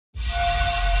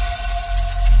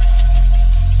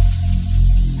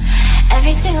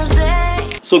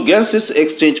So gaseous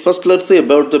exchange. First let's say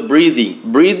about the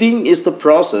breathing. Breathing is the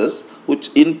process which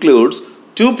includes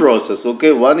two processes.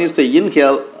 Okay, one is the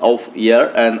inhale of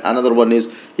air and another one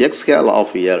is exhale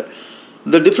of air.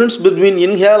 The difference between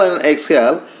inhale and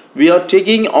exhale, we are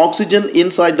taking oxygen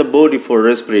inside the body for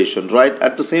respiration, right?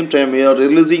 At the same time we are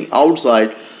releasing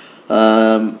outside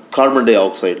carbon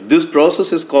dioxide. This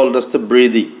process is called as the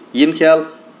breathing.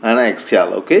 Inhale and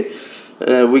exhale. Okay,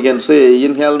 we can say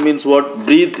inhale means what?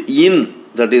 Breathe in,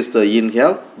 that is the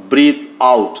inhale. Breathe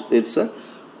out, it's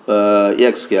a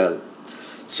exhale.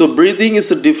 So breathing is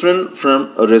different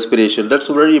from respiration. That's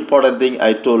a very important thing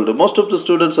I told. Most of the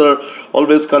students are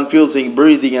always confusing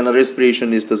breathing and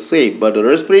respiration is the same. But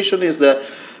respiration is the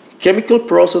chemical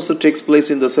process that takes place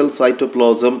in the cell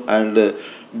cytoplasm and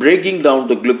breaking down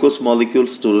the glucose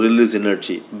molecules to release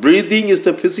energy. Breathing is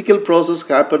the physical process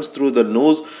happens through the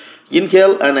nose,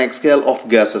 inhale and exhale of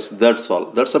gases. That's all.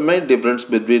 That's the main difference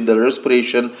between the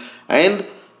respiration and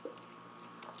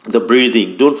the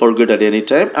breathing. Don't forget at any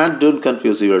time and don't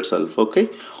confuse yourself. Okay,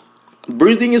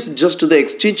 breathing is just the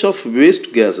exchange of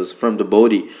waste gases from the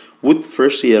body with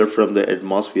fresh air from the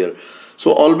atmosphere.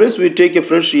 So always we take a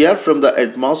fresh air from the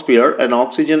atmosphere and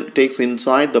oxygen takes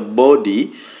inside the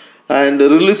body and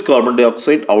release carbon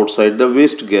dioxide outside, the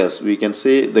waste gas. We can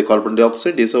say the carbon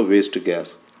dioxide is a waste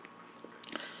gas.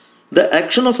 The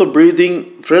action of a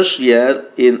breathing fresh air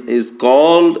in is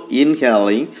called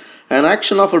inhaling, and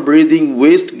action of a breathing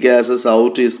waste gases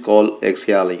out is called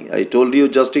exhaling. I told you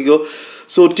just ago.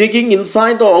 So taking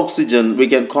inside the oxygen we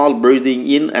can call breathing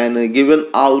in, and given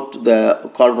out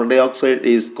the carbon dioxide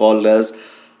is called as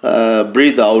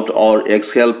breathe out or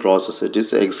exhale process. It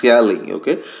is exhaling.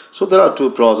 Okay, so there are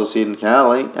two processes,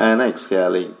 inhaling and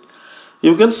exhaling.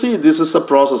 You can see this is the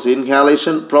process,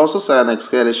 inhalation process and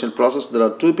exhalation process. There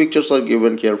are two pictures are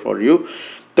given here for you.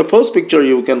 The first picture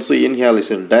you can see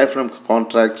inhalation, diaphragm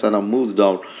contracts and moves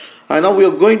down. And now we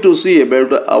are going to see about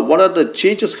what are the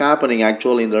changes happening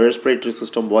actually in the respiratory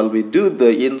system while we do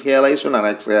the inhalation and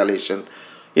exhalation.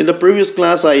 In the previous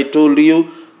class I told you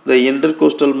the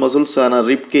intercostal muscles and a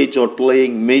rib cage are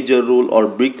playing major role or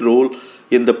big role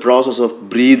in the process of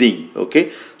breathing.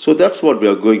 Okay, so that's what we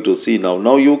are going to see now.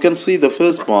 Now you can see the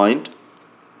first point.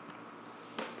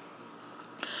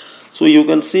 So you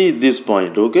can see this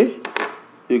point. Okay,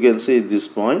 you can see this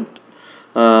point.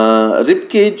 Rib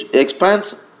cage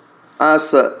expands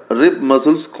as rib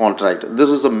muscles contract. This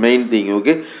is the main thing.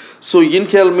 Okay, so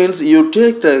inhale means you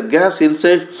take the gas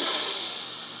inside.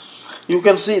 You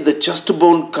can see the chest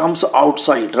bone comes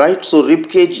outside, right? So rib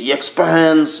cage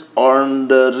expands and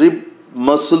the rib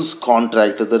muscles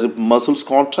contract. The rib muscles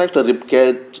contract, the rib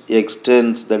cage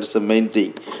extends. That's the main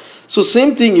thing. So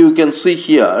same thing you can see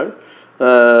here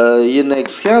in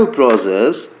exhale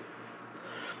process.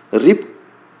 Rib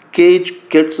cage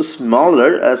gets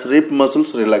smaller as rib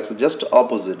muscles relax. Just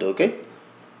opposite. Okay.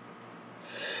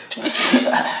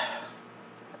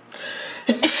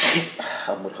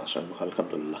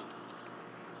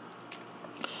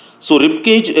 So rib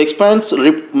cage expands,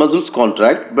 rib muscles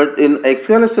contract, but in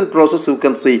exhalation process you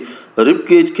can see rib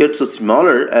cage gets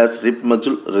smaller as rib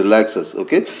muscle relaxes.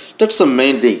 Okay, that's the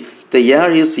main thing. The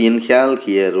air is inhale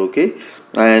here. Okay,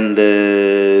 and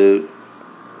air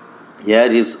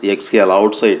is exhale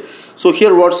outside. So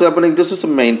here what's happening? This is the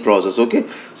main process. Okay,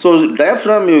 so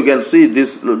diaphragm, you can see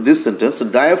this sentence. The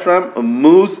diaphragm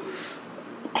moves,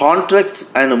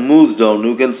 contracts and moves down.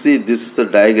 You can see this is the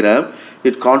diagram.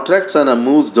 It contracts and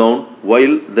moves down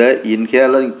while the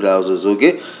inhaling process.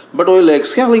 Okay, but while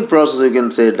exhaling process you can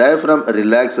say diaphragm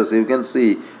relaxes. You can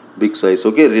see big size.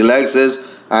 Okay,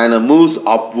 relaxes and moves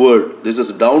upward. This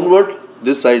is downward,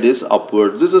 this side is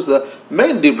upward. This is the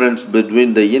main difference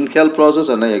between the inhale process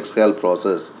and the exhale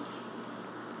process.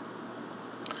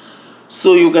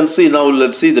 So you can see now,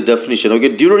 let's see the definition.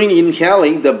 Okay, during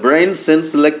inhaling the brain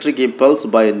sends electric impulse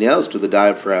by nerves to the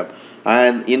diaphragm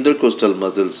and intercostal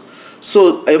muscles.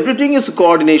 So everything is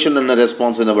coordination and a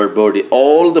response in our body.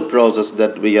 All the process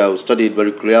that we have studied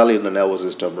very clearly in the nervous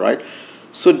system, right?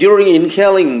 So during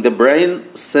inhaling, the brain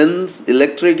sends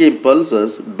electric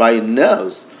impulses by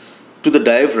nerves to the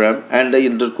diaphragm and the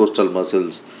intercostal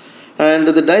muscles. And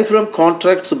the diaphragm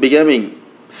contracts, becoming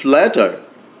flatter.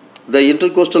 The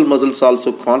intercostal muscles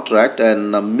also contract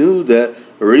and move the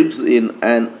ribs in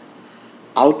an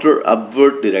outer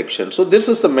upward direction. So this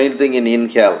is the main thing in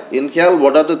inhale. Inhale,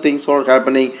 what are the things are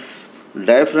happening?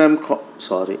 Diaphragm,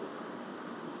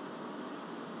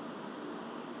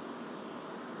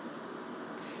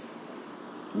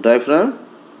 diaphragm,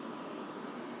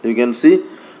 you can see.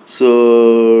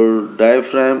 So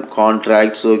diaphragm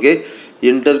contracts. Okay,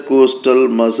 intercostal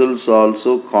muscles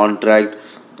also contract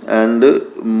and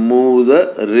move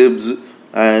the ribs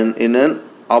and in an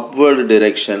upward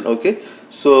direction. Okay,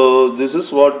 so this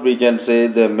is what we can say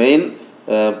the main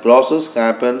process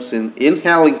happens in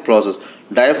inhaling process.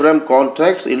 Diaphragm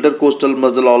contracts, intercostal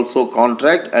muscle also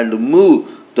contract and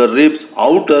move the ribs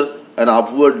outer and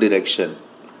upward direction.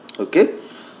 Okay,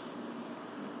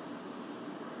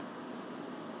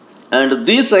 and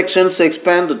these actions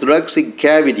expand the thoracic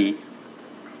cavity,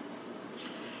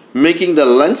 making the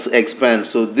lungs expand.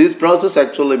 So this process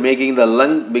actually making the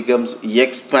lung becomes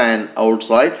expand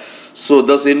outside, so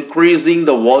thus increasing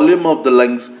the volume of the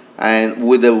lungs, and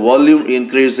with the volume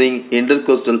increasing,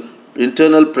 intercostal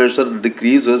internal pressure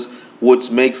decreases,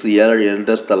 which makes the air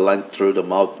enters the lung through the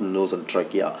mouth, nose and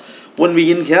trachea. When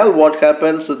we inhale, what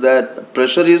happens is that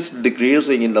pressure is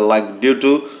decreasing in the lung due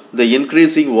to the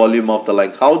increasing volume of the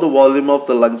lung. How the volume of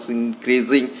the lungs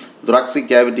increasing? Thoracic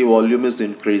cavity volume is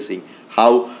increasing.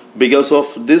 How? Because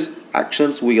of these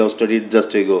actions we have studied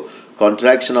just ago.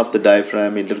 Contraction of the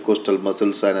diaphragm, intercostal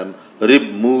muscles, and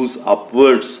rib moves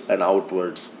upwards and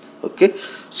outwards. Okay,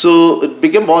 so it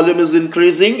become volume is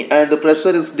increasing and the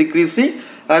pressure is decreasing,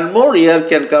 and more air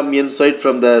can come inside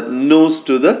from the nose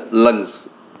to the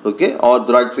lungs. Okay, or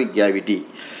thoracic cavity.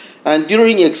 And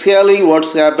during exhaling,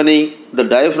 what's happening? The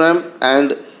diaphragm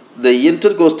and the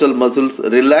intercostal muscles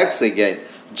relax again.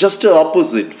 Just the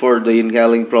opposite for the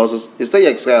inhaling process is the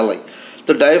exhaling.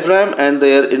 The diaphragm and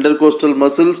their intercostal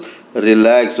muscles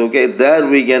relax. Okay, there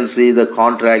we can see the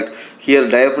contract. Here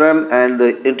diaphragm and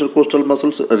the intercostal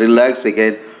muscles relax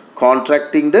again,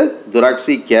 contracting the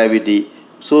thoracic cavity.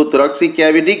 So thoracic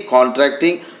cavity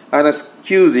contracting and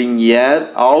squeezing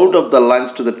air out of the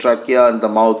lungs to the trachea and the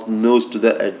mouth, nose to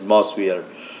the atmosphere.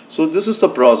 So this is the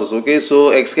process. Okay,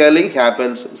 so exhaling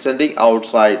happens sending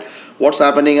outside. What's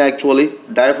happening actually?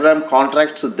 Diaphragm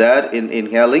contracts there in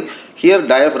inhaling. Here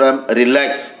diaphragm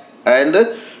relax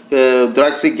and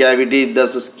thoracic cavity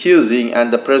thus squeezing,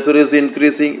 and the pressure is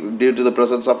increasing due to the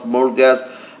presence of more gas,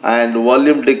 and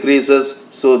volume decreases,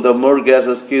 so the more gas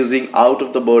is squeezing out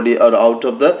of the body or out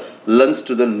of the lungs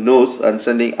to the nose and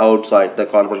sending outside the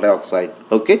carbon dioxide.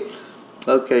 Okay,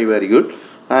 very good.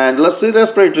 And let's see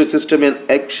respiratory system in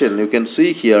action. You can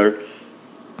see here.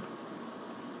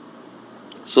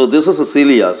 So this is a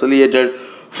cilia,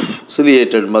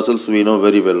 ciliated muscles we know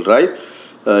very well, right?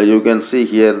 You can see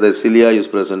here the cilia is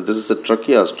present. This is a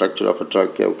trachea, structure of a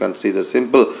trachea. You can see the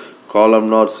simple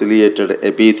columnar ciliated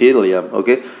epithelium.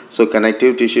 Okay, so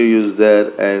connective tissue is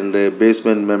there, and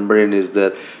basement membrane is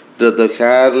there. The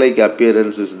hair-like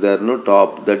appearance is there, no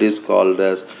top. That is called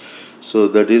as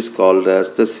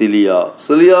the cilia.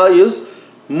 Cilia is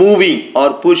moving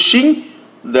or pushing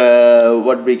the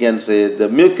what we can say the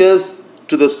mucus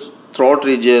to the throat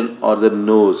region or the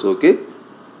nose. Okay,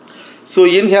 so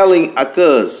inhaling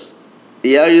occurs,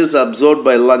 air is absorbed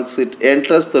by lungs, it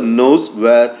enters the nose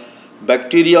where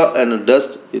bacteria and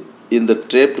dust in the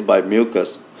trapped by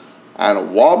mucus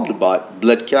and warmed by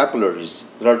blood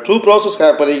capillaries. There are two processes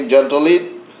happening generally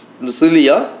in the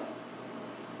cilia.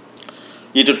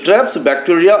 It traps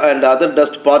bacteria and other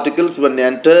dust particles when it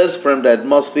enters from the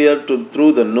atmosphere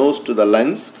through the nose to the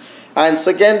lungs. And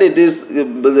second, it is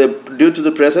due to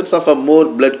the presence of a more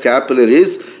blood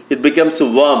capillaries, it becomes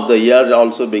warm. The air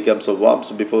also becomes warm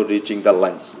before reaching the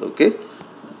lungs. Okay.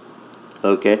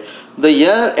 The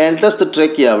air enters the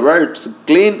trachea where it's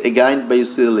cleaned again by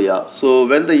cilia. So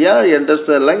when the air enters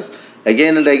the lungs,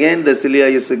 again and again the cilia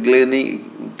is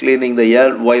cleaning the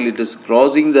air while it is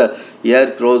crossing the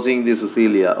air, crossing this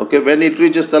cilia. Okay, when it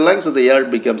reaches the lungs, the air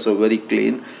becomes very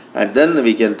clean, and then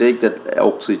we can take that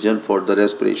oxygen for the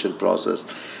respiration process.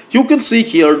 You can see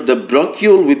here the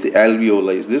bronchiole with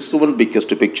alveoli. This is one biggest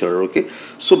picture. Okay,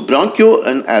 so bronchiole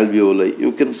and alveoli,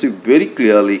 you can see very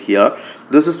clearly here.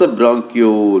 This is the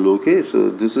bronchiole. Okay, so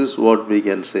this is what we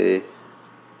can say.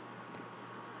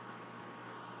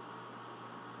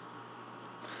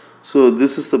 So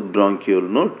this is the bronchiole.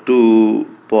 No,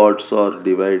 two parts are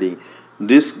dividing.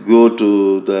 This go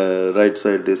to the right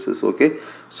side. This is okay.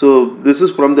 So this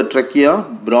is from the trachea,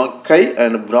 bronchi,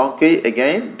 and bronchi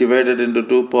again divided into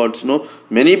two parts. No,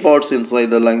 many parts inside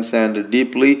the lungs and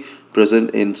deeply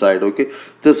present inside. Okay,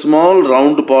 the small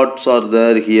round parts are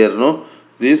there here. No,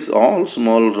 these all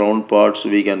small round parts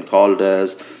we can call it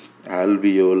as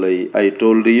alveoli. I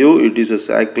told you it is a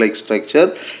sac-like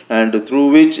structure, and through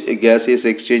which gaseous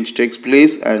exchange takes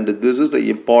place, and this is the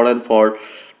important for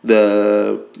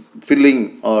the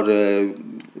filling or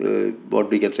what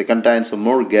we can say contains some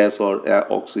more gas or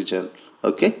oxygen.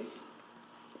 Okay,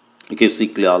 you can see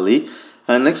clearly.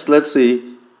 And next, let's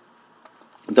see,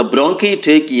 the bronchi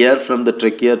take air from the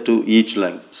trachea to each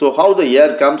lung. So how the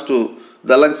air comes to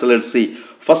the lungs? Let's see.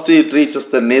 First it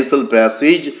reaches the nasal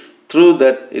passage. Through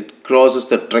that it crosses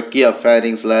the trachea,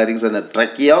 pharynx, larynx and a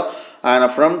trachea.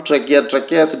 And from trachea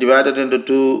is divided into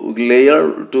two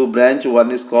branch.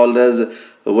 One is called as,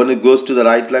 one goes to the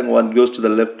right lung, one goes to the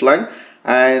left lung,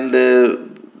 and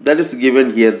that is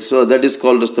given here. So that is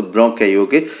called as the bronchi.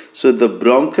 Okay, so the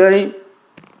bronchi,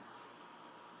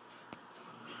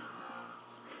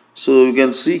 so you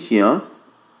can see here,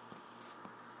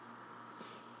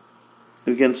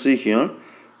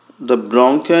 the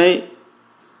bronchi,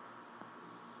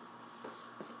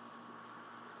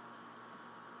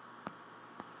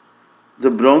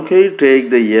 take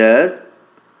the air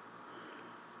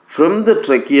from the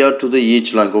trachea to the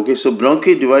each lung. Okay, so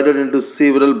bronchi divided into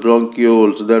several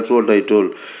bronchioles. That's what I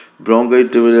told.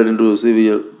 Bronchi divided into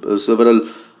several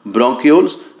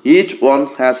bronchioles. Each one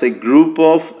has a group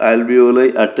of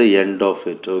alveoli at the end of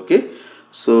it. Okay,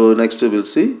 so next we will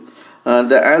see.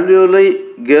 The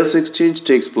alveoli gas exchange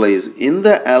takes place. In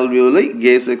the alveoli,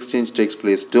 gas exchange takes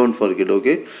place. Don't forget.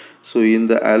 Okay, so in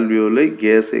the alveoli,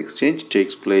 gas exchange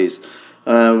takes place.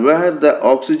 Where the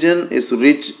oxygen is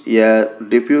rich air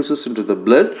diffuses into the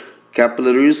blood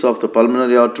capillaries of the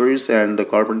pulmonary arteries, and the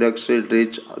carbon dioxide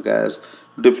rich gas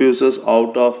diffuses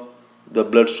out of the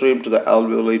bloodstream to the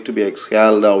alveoli to be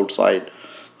exhaled outside.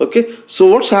 Okay, so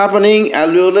what's happening?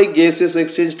 Alveoli gaseous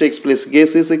exchange takes place.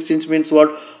 Gaseous exchange means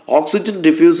what? Oxygen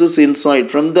diffuses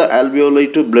inside from the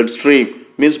alveoli to bloodstream,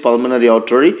 means pulmonary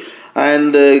artery.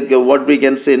 And what we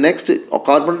can say next,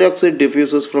 carbon dioxide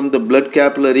diffuses from the blood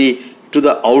capillary to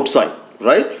the outside,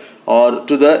 right, or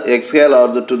to the exhale,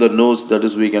 or to the nose. That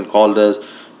is, we can call it as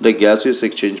the gaseous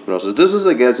exchange process. This is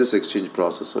a gaseous exchange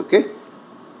process. Okay,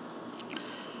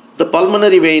 the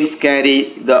pulmonary veins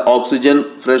carry the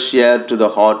oxygen, fresh air to the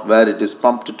heart, where it is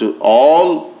pumped to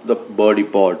all the body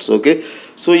parts. Okay,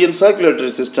 so in circulatory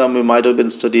system we might have been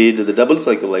studied the double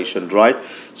circulation, right?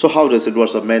 So how does it?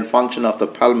 What's the main function of the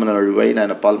pulmonary vein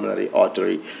and a pulmonary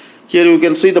artery? Here you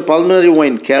can see the pulmonary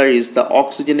vein carries the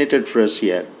oxygenated fresh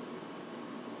air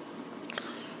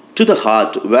to the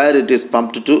heart, where it is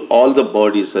pumped to all the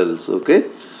body cells. Okay,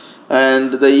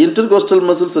 and the intercostal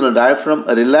muscles in the diaphragm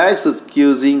relax,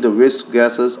 squeezing the waste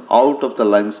gases out of the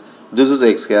lungs. This is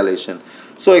exhalation.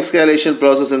 So exhalation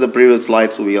process, in the previous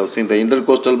slides we have seen the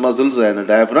intercostal muscles and the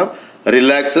diaphragm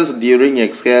relaxes during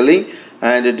exhaling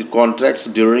and it contracts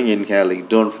during inhaling.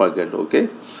 Don't forget. Okay.